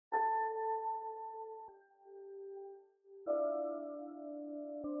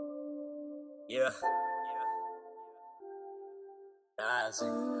Yeah. Kazi.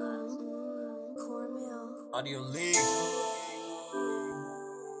 Cormill. Audio League.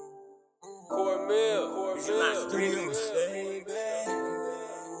 Cormill. Studios.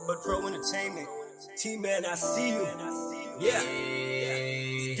 But Pro Entertainment. TMan, I see you. Yeah.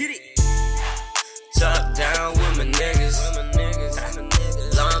 Get it. Top down with my niggas.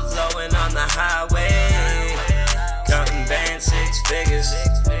 Long flowing on the highway. Counting band 6 figures.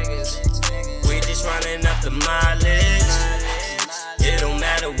 We just running up the mileage. It don't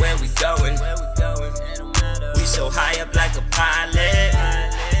matter where we going. We so high up like a pilot.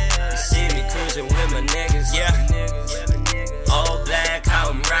 You see me cruising with my niggas. Yeah. All black, how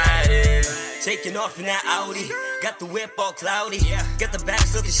I'm riding. Taking off in that Audi. Got the whip all cloudy. Got the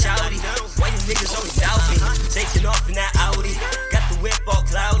baddest looking shouty. Why you niggas always doubt me? Taking off in that Audi. Got the whip all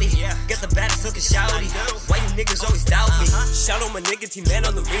cloudy. Got the baddest looking shouty. Why you niggas always doubt me? Shout out my nigga TMan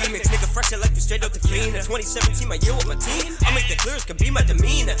on the remix. Nigga fresh, I like you straight out the clean. In 2017, my year with my team. I make the clear as can be my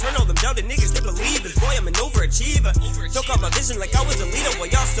demeanor. Turn all them down to niggas that believe it. Boy, I'm an overachiever. Took out my vision like I was a leader, while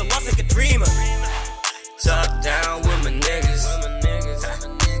y'all still lost like a dreamer. Top down with my niggas.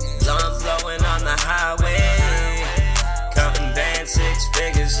 Long flowing on the highway. Counting band 6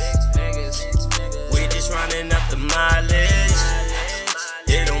 figures. We just running up the mileage.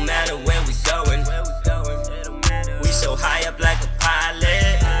 It don't matter where we going. We so high up like a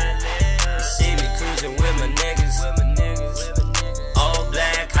pilot. You see me cruising with my niggas. All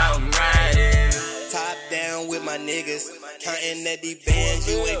black, how I'm riding. Top down with my niggas. Counting at these bands.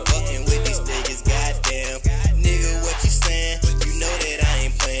 You ain't fucking with these niggas. Goddamn. Nigga, what you saying? You know that I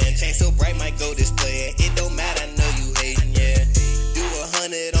ain't playing. Chain so bright, might go display. It don't matter, I know you hating, yeah. Do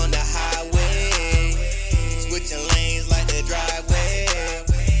 100 on the highway. Switching lanes like the driveway.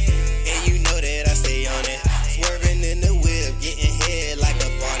 And you know that I stay on it. Swerving in the whip, getting head like a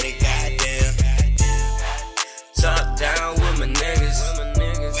Barney, goddamn. Top down with my niggas.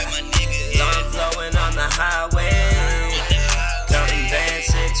 Long flowing on the highway. Counting band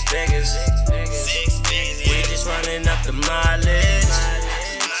 6 figures. We just running up the mileage.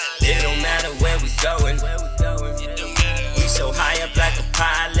 It don't matter where we going. We so high up like a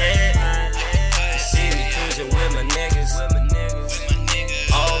pilot. You see me cruising with my niggas.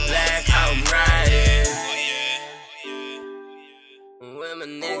 All black, how I'm riding. With my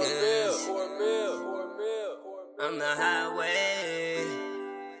niggas. On the highway.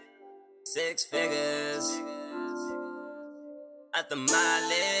 6 figures. At the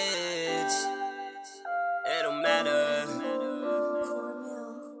mileage. It don't matter.